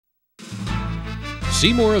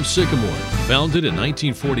Seymour of Sycamore, founded in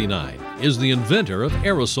 1949, is the inventor of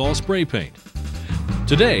aerosol spray paint.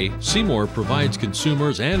 Today, Seymour provides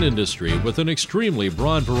consumers and industry with an extremely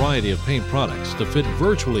broad variety of paint products to fit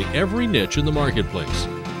virtually every niche in the marketplace,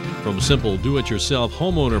 from simple do-it-yourself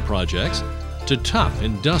homeowner projects to tough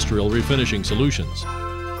industrial refinishing solutions.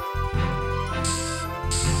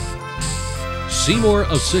 Seymour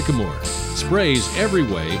of Sycamore sprays every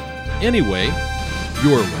way, anyway,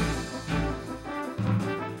 your way.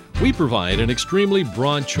 We provide an extremely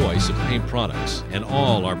broad choice of paint products, and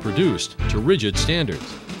all are produced to rigid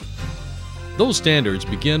standards. Those standards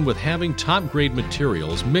begin with having top-grade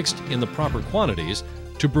materials mixed in the proper quantities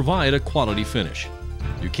to provide a quality finish.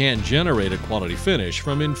 You can't generate a quality finish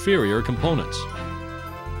from inferior components.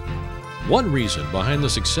 One reason behind the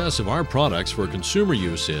success of our products for consumer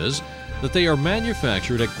use is that they are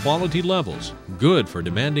manufactured at quality levels, good for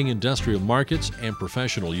demanding industrial markets and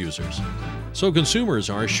professional users. So consumers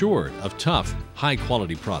are assured of tough,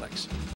 high-quality products.